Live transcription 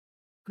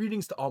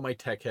Greetings to all my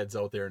tech heads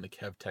out there in the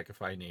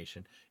KevTechify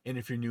nation, and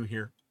if you're new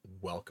here,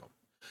 welcome.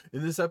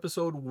 In this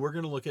episode, we're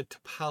going to look at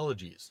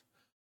topologies.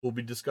 We'll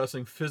be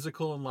discussing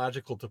physical and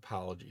logical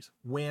topologies,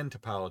 WAN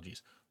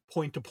topologies,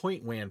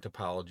 point-to-point WAN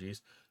topologies,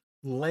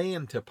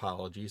 LAN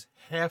topologies,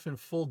 half and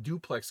full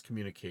duplex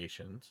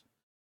communications,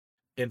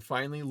 and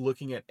finally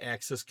looking at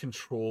access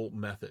control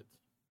methods.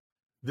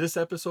 This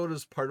episode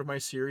is part of my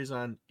series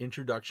on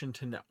Introduction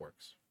to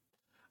Networks.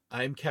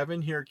 I'm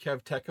Kevin here at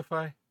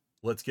KevTechify.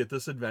 Let's get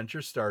this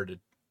adventure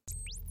started.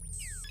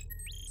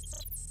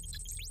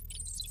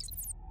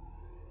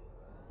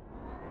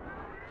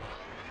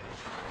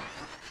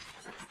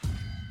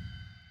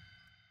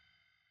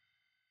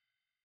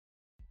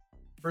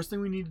 First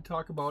thing we need to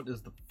talk about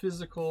is the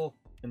physical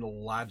and the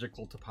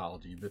logical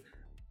topology.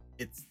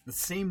 It's the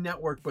same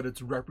network, but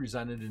it's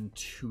represented in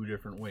two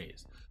different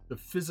ways. The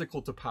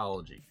physical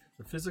topology.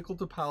 The physical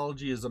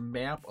topology is a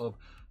map of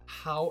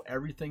how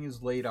everything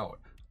is laid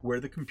out. Where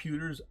the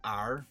computers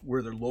are,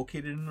 where they're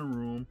located in the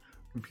room.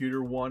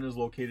 Computer 1 is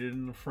located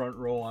in the front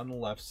row on the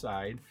left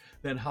side.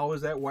 Then how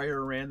is that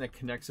wire ran that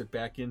connects it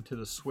back into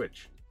the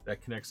switch,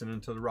 that connects it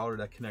into the router,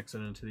 that connects it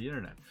into the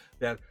internet.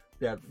 That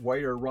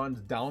wire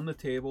runs down the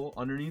table,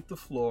 underneath the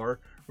floor,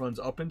 runs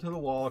up into the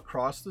wall,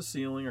 across the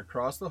ceiling,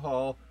 across the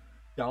hall,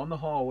 down the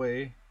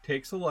hallway,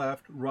 takes a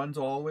left, runs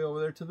all the way over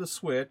there to the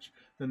switch.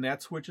 Then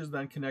that switch is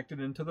then connected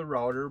into the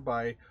router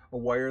by a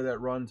wire that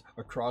runs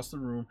across the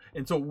room.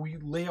 And so we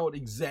lay out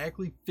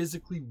exactly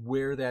physically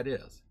where that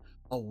is.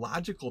 A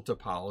logical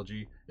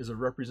topology is a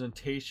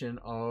representation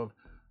of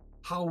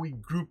how we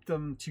group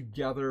them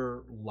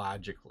together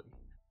logically.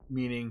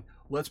 Meaning,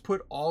 let's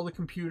put all the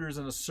computers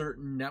in a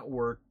certain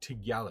network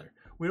together.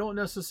 We don't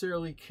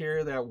necessarily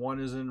care that one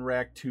is in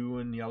rack 2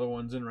 and the other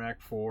one's in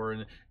rack 4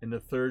 and the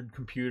third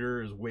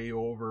computer is way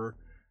over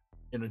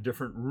in a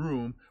different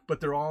room, but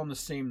they're all in the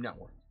same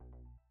network.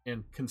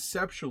 And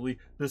conceptually,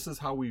 this is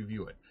how we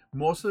view it.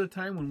 Most of the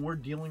time when we're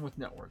dealing with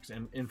networks,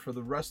 and for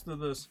the rest of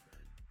this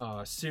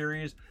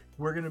series,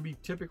 we're going to be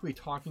typically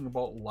talking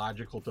about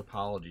logical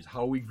topologies,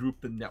 how we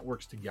group the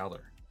networks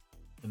together.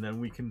 And then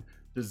we can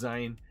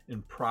design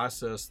and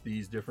process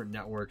these different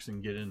networks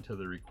and get into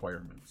the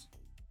requirements.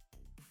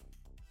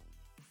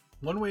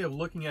 One way of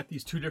looking at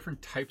these two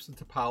different types of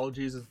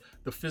topologies is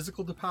the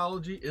physical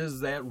topology is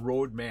that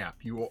road map.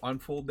 You will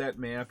unfold that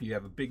map. You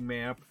have a big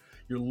map.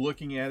 You're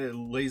looking at it. It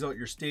lays out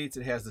your states.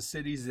 It has the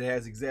cities. It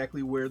has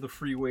exactly where the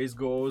freeways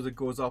goes. It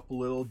goes up a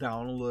little,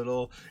 down a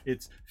little.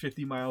 It's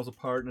 50 miles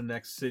apart, and the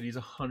next city's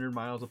 100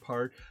 miles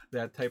apart.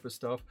 That type of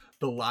stuff.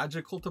 The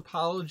logical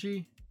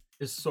topology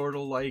is sort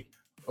of like,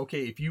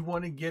 okay, if you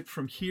want to get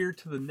from here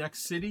to the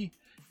next city,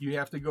 you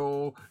have to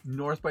go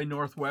north by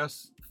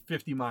northwest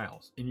 50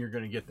 miles and you're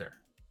going to get there.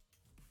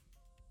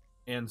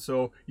 And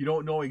so you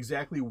don't know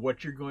exactly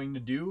what you're going to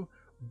do,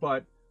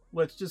 but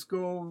let's just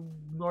go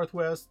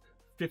northwest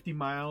 50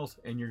 miles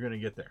and you're going to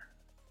get there.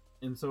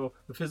 And so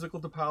the physical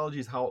topology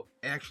is how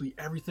actually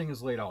everything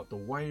is laid out. The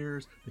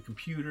wires, the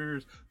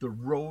computers, the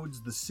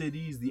roads, the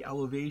cities, the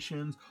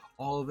elevations,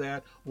 all of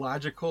that.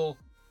 Logical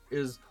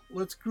is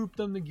let's group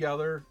them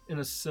together in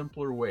a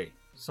simpler way.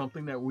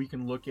 Something that we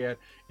can look at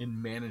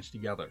and manage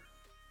together.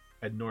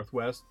 At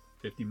northwest,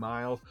 50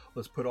 miles,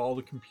 let's put all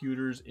the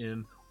computers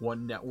in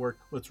one network.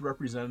 Let's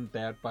represent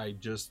that by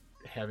just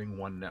having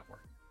one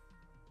network.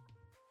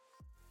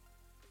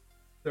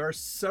 There are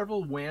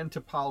several WAN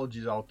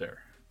topologies out there.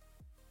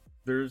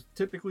 There's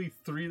typically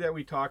 3 that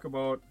we talk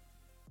about.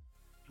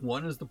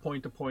 One is the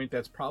point-to-point.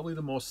 That's probably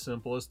the most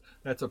simplest.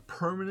 That's a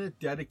permanent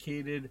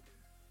dedicated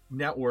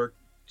network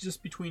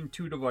just between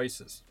 2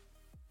 devices.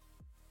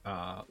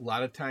 A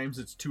lot of times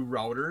it's 2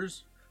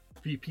 routers.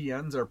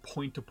 VPNs are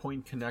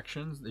point-to-point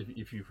connections,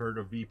 if you've heard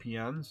of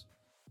VPNs.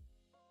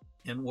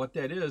 And what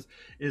that is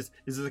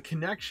a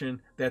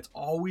connection that's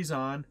always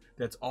on,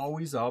 that's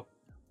always up,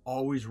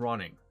 always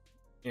running.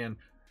 And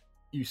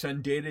you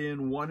send data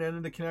in one end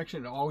of the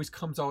connection, it always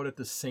comes out at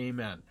the same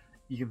end.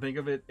 You can think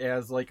of it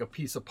as like a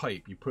piece of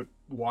pipe. You put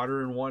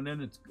water in one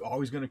end, it's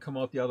always going to come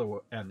out the other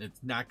end.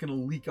 It's not going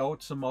to leak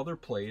out some other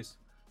place,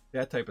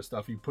 that type of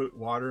stuff. You put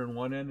water in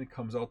one end, it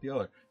comes out the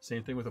other.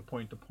 Same thing with a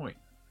point-to-point.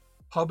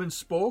 Hub and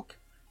spoke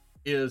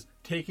is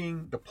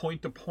taking the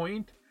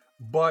point-to-point,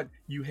 but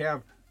you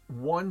have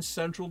one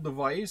central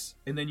device,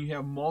 and then you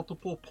have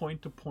multiple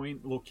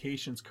point-to-point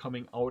locations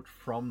coming out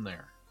from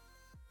there.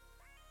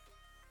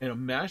 And a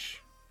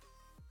mesh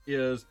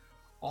is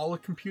all the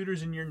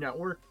computers in your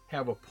network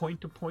have a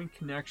point-to-point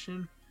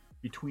connection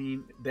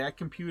between that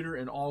computer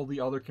and all the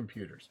other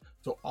computers.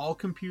 So all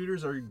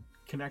computers are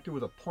connected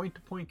with a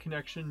point-to-point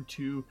connection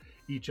to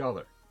each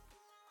other.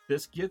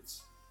 This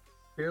gets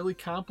fairly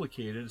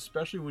complicated,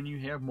 especially when you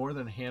have more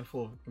than a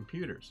handful of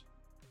computers.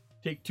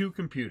 Take 2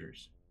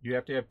 computers, you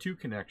have to have 2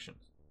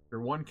 connections, or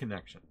 1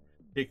 connection.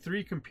 Take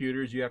 3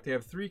 computers, you have to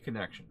have 3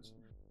 connections.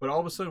 But all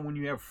of a sudden, when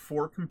you have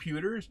 4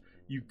 computers,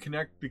 you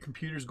connect the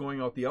computers going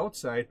out the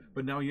outside,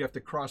 but now you have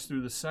to cross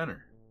through the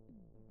center.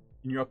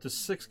 and you're up to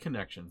 6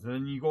 connections, and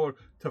then you go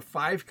to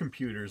 5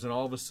 computers, and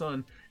all of a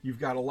sudden you've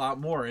got a lot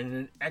more, and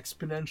it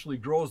exponentially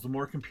grows. The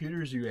more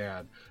computers you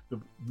add, the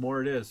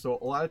more it is. So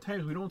a lot of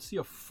times we don't see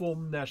a full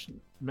mesh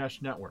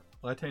network.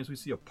 A lot of times we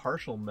see a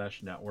partial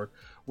mesh network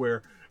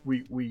where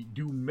we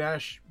do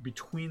mesh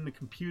between the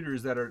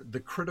computers that are the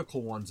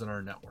critical ones in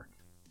our network.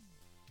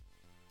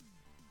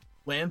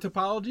 LAN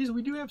topologies,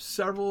 we do have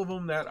several of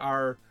them that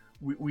are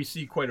we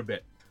see quite a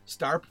bit.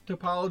 Star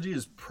topology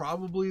is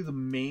probably the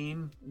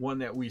main one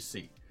that we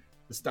see.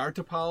 The star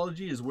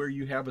topology is where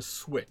you have a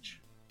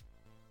switch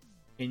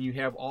and you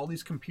have all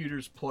these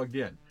computers plugged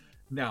in.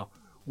 Now,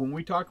 when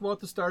we talk about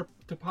the star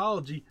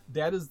topology,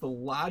 that is the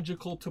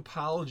logical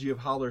topology of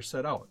how they're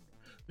set out.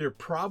 They're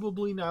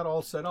probably not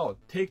all set out.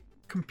 Take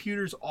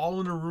computers all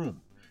in a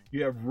room.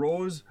 You have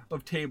rows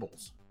of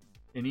tables,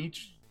 and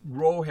each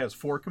row has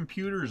 4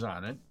 computers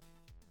on it.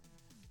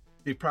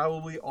 They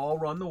probably all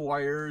run the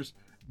wires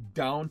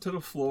down to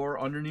the floor,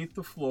 underneath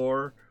the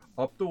floor,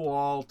 up the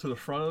wall to the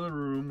front of the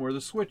room where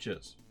the switch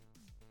is.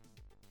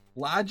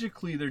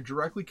 Logically, they're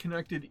directly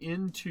connected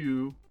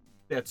into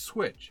that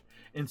switch.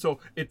 And so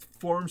it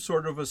forms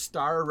sort of a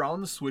star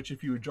around the switch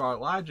if you would draw it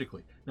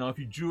logically. Now, if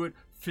you drew it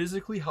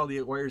physically, how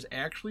the wires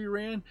actually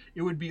ran,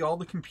 it would be all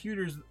the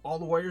computers, all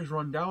the wires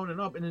run down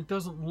and up, and it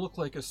doesn't look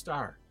like a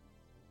star.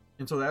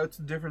 And so that's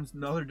the difference,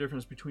 another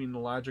difference between the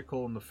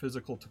logical and the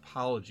physical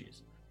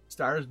topologies.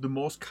 Star is the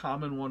most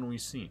common one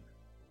we've seen.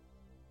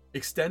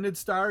 Extended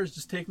star is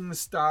just taking the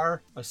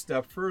star a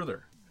step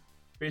further.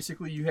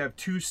 Basically, you have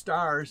 2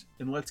 stars,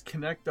 and let's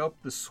connect up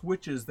the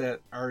switches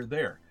that are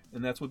there.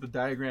 And that's what the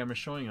diagram is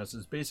showing us,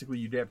 is basically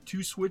you'd have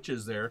 2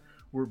 switches there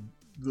where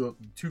the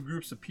 2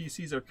 groups of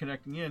PCs are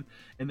connecting in,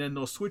 and then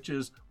those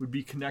switches would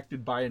be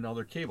connected by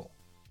another cable.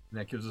 And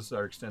that gives us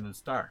our extended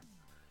star.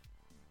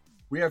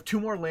 We have 2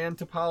 more LAN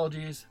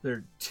topologies.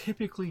 They're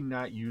typically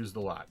not used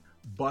a lot.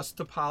 Bus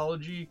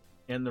topology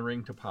and the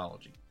ring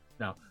topology.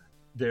 Now,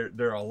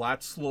 they're a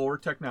lot slower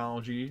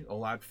technology, a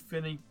lot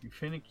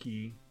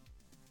finicky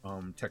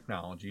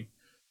technology.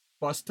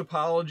 Bus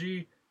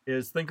topology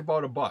is, think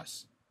about a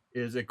bus,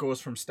 is it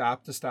goes from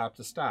stop to stop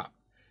to stop.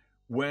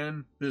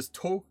 When this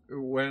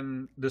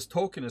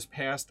token is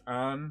passed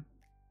on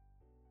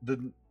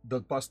the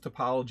bus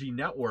topology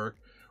network,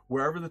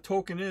 wherever the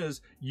token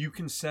is, you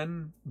can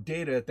send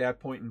data at that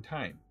point in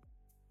time.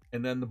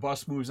 And then the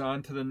bus moves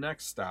on to the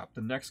next stop,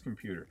 the next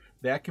computer.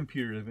 That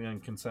computer then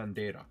can send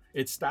data.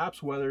 It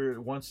stops whether it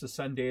wants to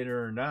send data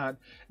or not,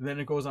 and then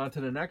it goes on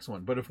to the next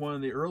one. But if one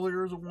of the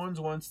earlier ones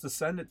wants to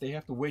send it, they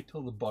have to wait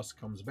till the bus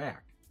comes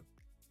back.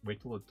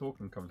 Wait till the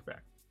token comes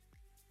back.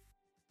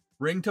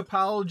 Ring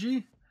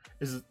topology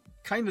is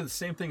kind of the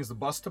same thing as the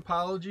bus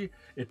topology.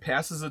 It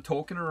passes a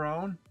token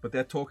around, but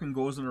that token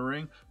goes in a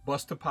ring.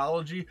 Bus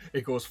topology,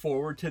 it goes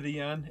forward to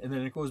the end, and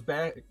then it goes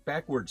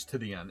backwards to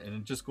the end, and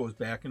it just goes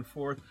back and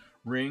forth.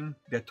 Ring,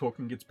 that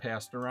token gets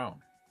passed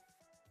around.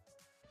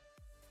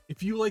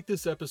 If you like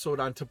this episode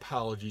on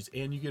topologies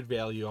and you get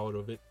value out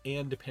of it,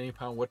 and depending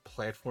upon what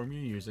platform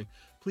you're using,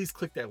 please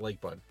click that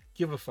like button,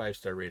 give a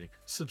 5-star rating,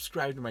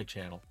 subscribe to my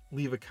channel,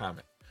 leave a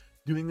comment.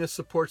 Doing this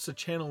supports the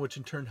channel, which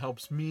in turn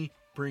helps me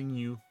bring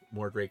you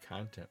more great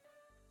content.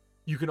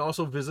 You can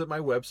also visit my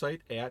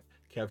website at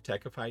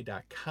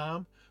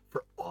KevTechify.com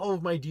for all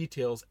of my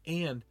details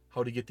and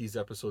how to get these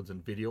episodes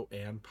in video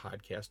and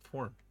podcast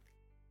form.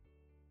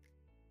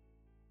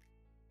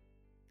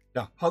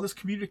 Now, how this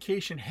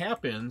communication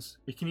happens,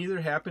 it can either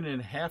happen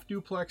in half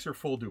duplex or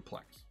full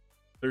duplex.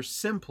 There's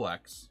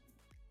simplex,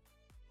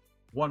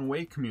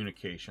 one-way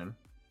communication.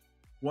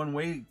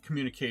 One-way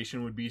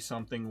communication would be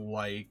something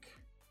like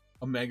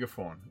a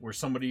megaphone, where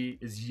somebody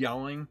is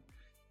yelling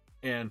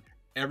and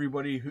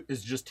everybody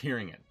is just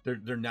hearing it.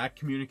 They're not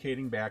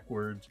communicating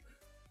backwards.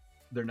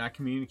 They're not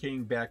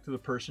communicating back to the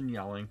person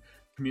yelling.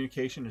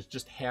 Communication is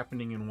just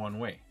happening in one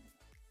way.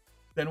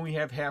 Then we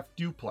have half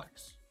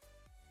duplex.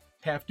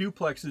 Half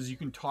duplex is you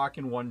can talk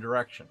in one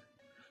direction.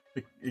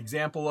 The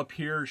example up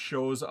here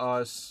shows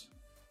us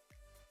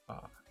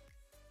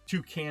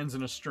 2 cans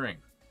in a string,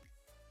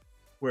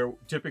 where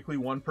typically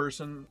one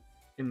person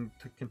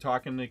can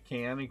talk in the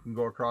can, and can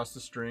go across the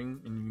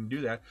string, and you can do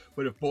that.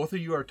 But if both of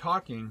you are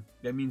talking,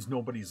 that means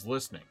nobody's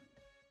listening.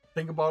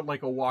 Think about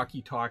like a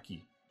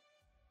walkie-talkie,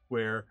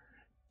 where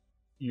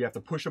you have to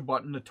push a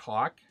button to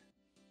talk,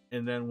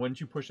 and then once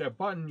you push that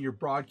button, you're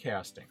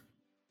broadcasting.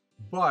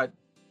 But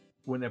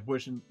when that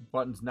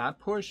button's not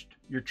pushed,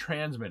 you're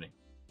transmitting.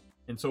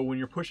 And so when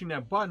you're pushing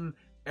that button,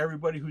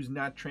 everybody who's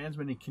not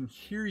transmitting can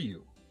hear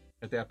you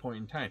at that point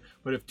in time.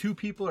 But if 2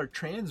 people are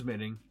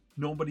transmitting,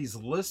 nobody's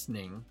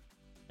listening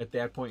at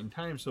that point in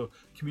time, so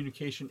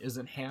communication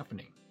isn't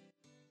happening.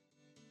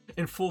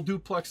 And full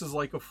duplex is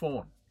like a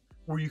phone,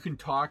 where you can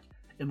talk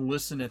and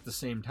listen at the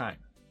same time,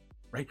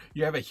 right?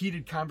 You have a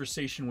heated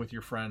conversation with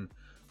your friend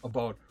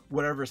about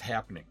whatever's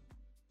happening,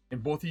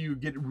 and both of you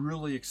get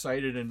really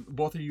excited, and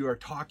both of you are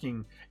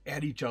talking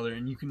at each other,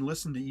 and you can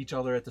listen to each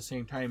other at the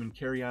same time and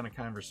carry on a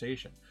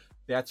conversation.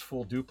 That's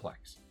full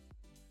duplex.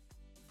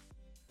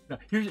 Now,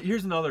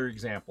 here's another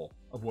example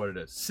of what it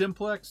is.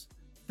 Simplex,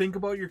 Think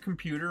about your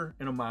computer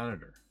and a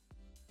monitor.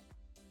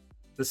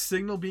 The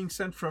signal being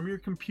sent from your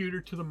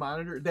computer to the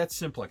monitor, that's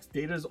simplex.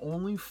 Data is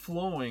only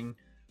flowing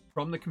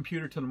from the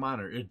computer to the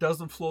monitor. It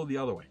doesn't flow the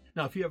other way.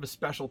 Now, if you have a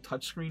special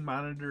touchscreen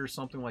monitor or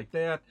something like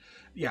that,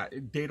 yeah,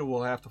 data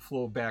will have to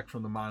flow back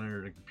from the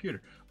monitor to the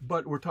computer.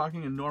 But we're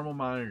talking a normal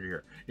monitor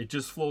here. It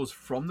just flows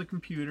from the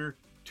computer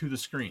to the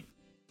screen.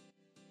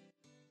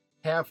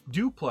 Half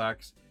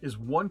duplex is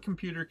one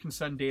computer can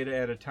send data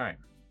at a time.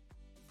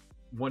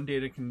 One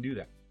data can do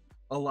that.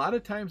 A lot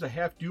of times a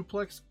half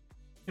duplex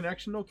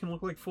connection though can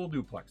look like full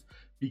duplex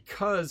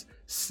because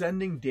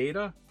sending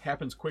data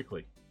happens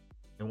quickly.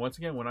 And once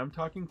again, when I'm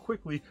talking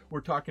quickly,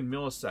 we're talking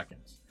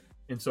milliseconds.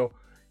 And so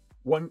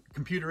one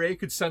computer A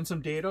could send some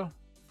data,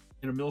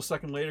 and a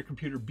millisecond later,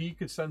 computer B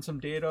could send some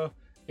data,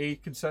 A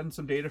could send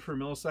some data for a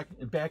millisecond,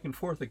 and back and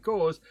forth it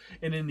goes.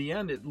 And in the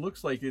end, it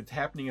looks like it's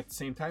happening at the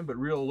same time, but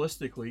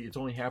realistically, it's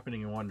only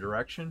happening in one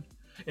direction.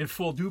 In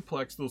full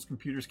duplex, those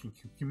computers can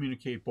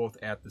communicate both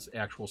at this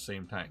actual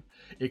same time.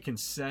 It can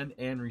send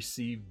and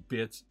receive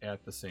bits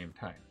at the same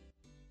time.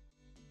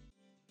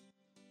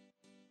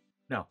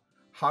 Now,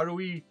 how do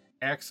we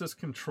access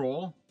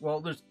control?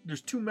 Well,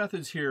 there's two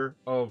methods here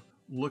of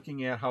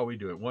looking at how we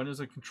do it. One is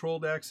a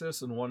controlled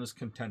access and one is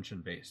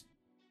contention based.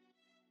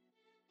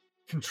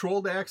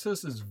 Controlled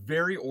access is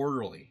very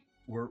orderly.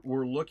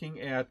 We're looking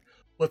at,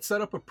 let's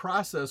set up a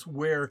process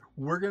where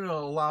we're going to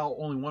allow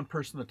only one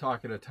person to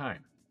talk at a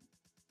time.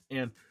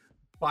 And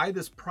by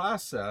this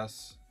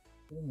process,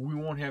 we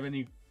won't have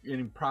any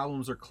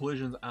problems or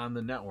collisions on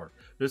the network.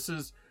 This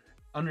is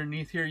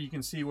underneath here, you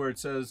can see where it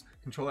says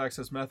control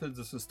access methods.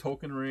 This is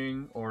token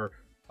ring or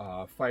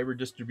fiber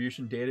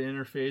distribution data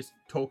interface.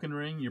 Token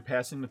ring, you're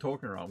passing the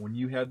token around. When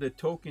you have the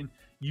token,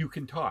 you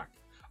can talk.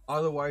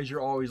 Otherwise,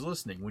 you're always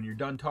listening. When you're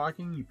done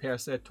talking, you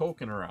pass that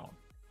token around.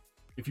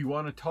 If you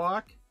want to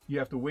talk, you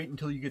have to wait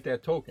until you get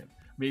that token.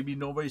 Maybe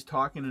nobody's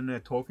talking and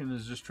that token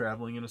is just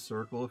traveling in a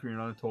circle if you're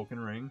not a token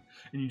ring,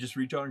 and you just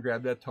reach out and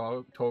grab that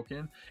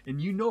token.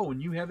 And you know when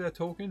you have that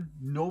token,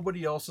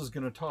 nobody else is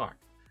going to talk.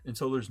 And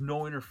so there's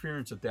no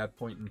interference at that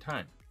point in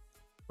time.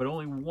 But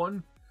only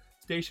one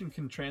station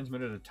can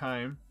transmit at a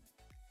time.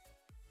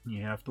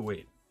 You have to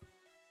wait.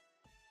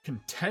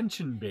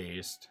 Contention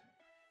based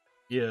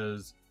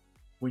is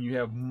when you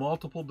have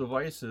multiple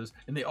devices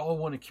and they all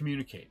want to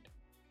communicate.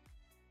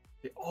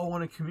 They all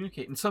want to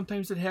communicate. And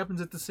sometimes it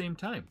happens at the same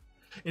time.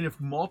 And if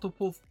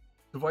multiple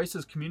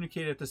devices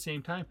communicate at the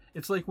same time,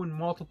 it's like when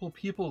multiple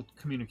people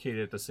communicate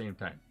at the same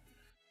time.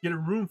 Get a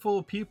room full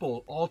of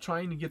people all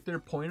trying to get their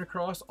point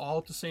across all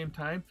at the same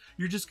time,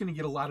 you're just going to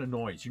get a lot of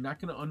noise. You're not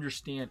going to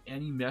understand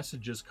any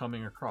messages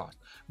coming across.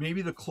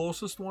 Maybe the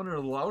closest one or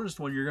the loudest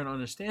one you're going to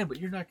understand, but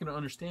you're not going to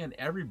understand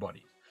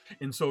everybody.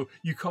 And so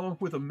you come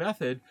up with a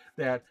method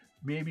that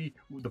maybe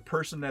the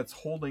person that's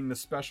holding the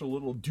special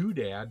little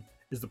doodad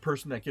is the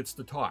person that gets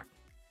to talk.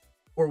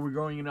 Or we're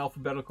going in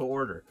alphabetical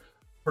order.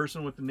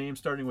 Person with the name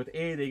starting with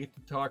A, they get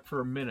to talk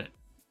for a minute.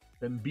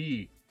 Then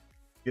B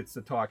gets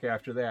to talk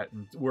after that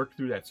and work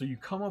through that. So you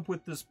come up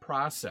with this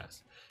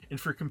process. And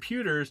for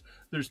computers,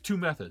 there's two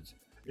methods.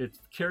 It's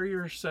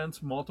carrier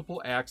sense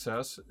multiple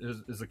access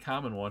is a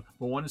common one,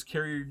 but one is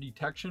carrier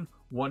detection,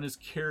 one is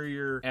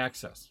carrier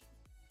access.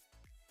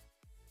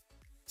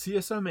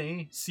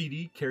 CSMA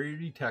CD carrier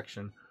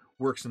detection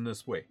works in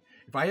this way.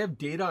 If I have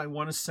data I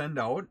want to send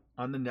out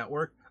on the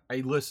network, I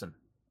listen.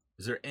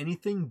 Is there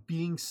anything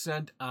being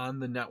sent on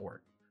the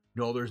network?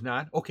 No, there's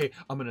not. Okay,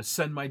 I'm going to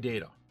send my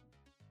data.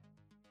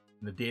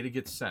 And the data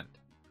gets sent.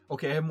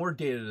 Okay, I have more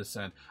data to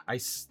send. I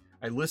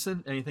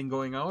listen. Anything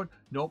going out?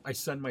 Nope, I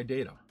send my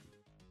data.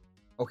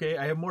 Okay,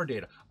 I have more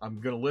data. I'm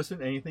going to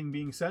listen. Anything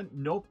being sent?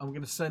 Nope, I'm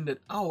going to send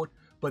it out.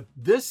 But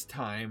this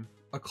time,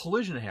 a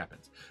collision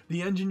happens.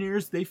 The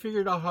engineers, they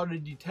figured out how to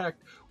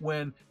detect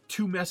when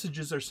two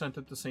messages are sent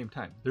at the same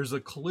time. There's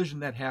a collision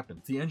that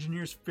happens. The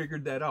engineers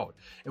figured that out.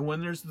 And when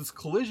there's this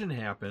collision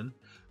happen,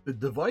 the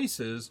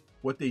devices,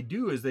 what they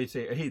do is they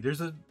say, hey,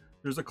 there's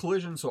a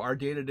collision, so our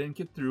data didn't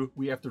get through.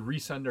 We have to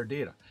resend our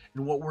data.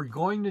 And what we're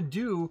going to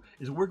do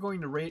is we're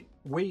going to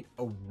wait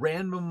a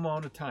random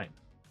amount of time.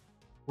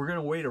 We're going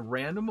to wait a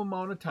random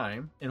amount of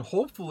time, and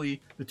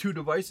hopefully the two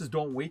devices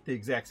don't wait the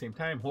exact same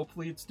time.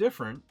 Hopefully it's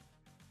different.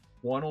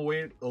 One will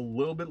wait a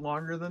little bit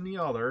longer than the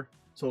other.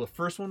 So the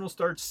first one will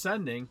start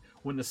sending.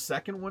 When the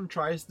second one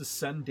tries to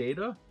send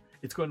data,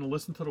 it's going to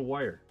listen to the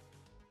wire.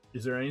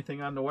 Is there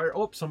anything on the wire?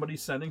 Oh,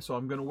 somebody's sending, so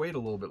I'm going to wait a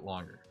little bit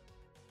longer.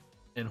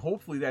 And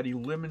hopefully that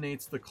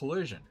eliminates the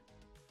collision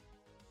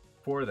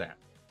for that.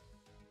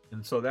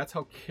 And so that's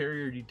how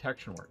carrier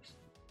detection works.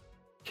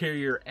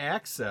 Carrier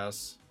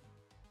access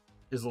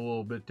is a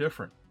little bit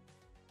different.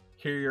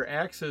 Carrier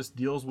access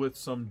deals with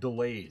some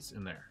delays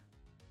in there.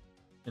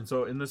 And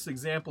so in this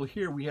example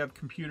here, we have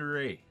computer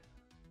A.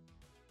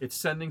 It's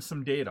sending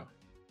some data.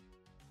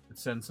 It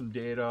sends some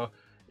data.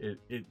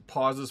 It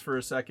pauses for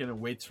a second. It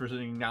waits for an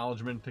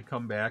acknowledgement to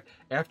come back.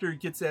 After it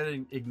gets that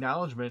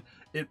acknowledgement,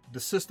 the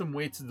system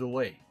waits a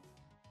delay.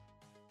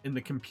 In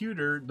the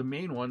computer, the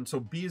main one, so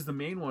B is the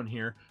main one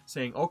here,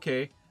 saying,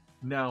 okay,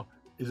 now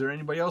Is there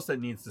anybody else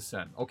that needs to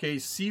send? Okay,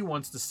 C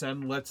wants to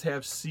send. Let's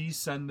have C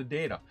send the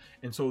data.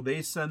 And so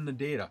they send the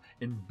data.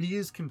 And B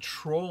is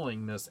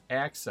controlling this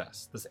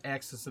access to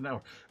the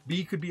network.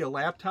 B could be a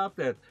laptop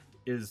that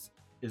is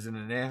in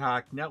an ad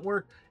hoc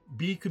network.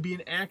 B could be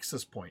an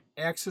access point.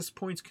 Access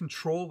points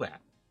control that.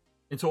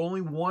 And so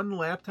only one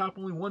laptop,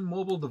 only one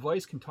mobile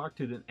device can talk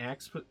to an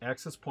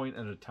access point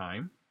at a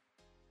time.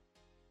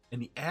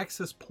 And the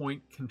access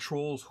point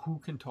controls who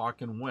can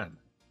talk and when.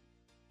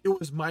 It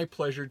was my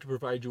pleasure to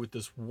provide you with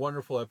this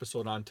wonderful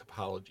episode on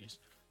topologies.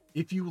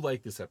 If you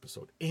like this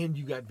episode and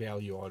you got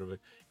value out of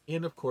it,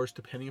 and of course,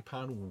 depending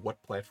upon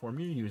what platform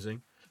you're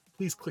using,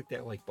 please click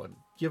that like button,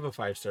 give a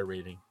 5-star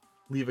rating,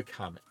 leave a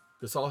comment.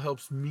 This all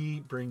helps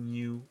me bring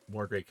you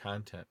more great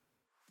content.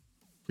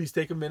 Please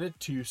take a minute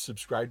to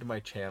subscribe to my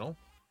channel.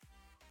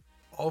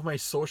 All of my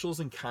socials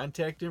and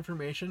contact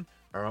information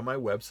are on my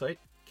website,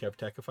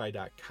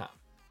 KevTechify.com.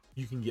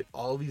 You can get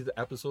all of these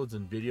episodes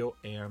in video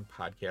and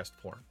podcast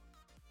form.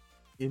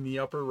 In the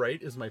upper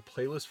right is my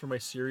playlist for my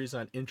series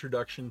on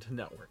Introduction to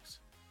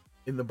Networks.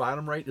 In the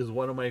bottom right is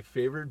one of my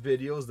favorite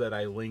videos that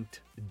I linked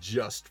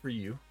just for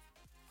you.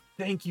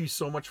 Thank you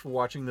so much for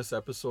watching this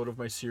episode of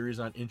my series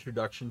on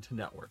Introduction to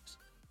Networks.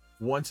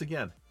 Once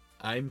again,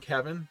 I'm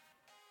Kevin.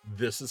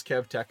 This is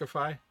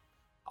KevTechify.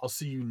 I'll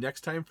see you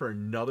next time for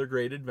another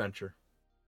great adventure.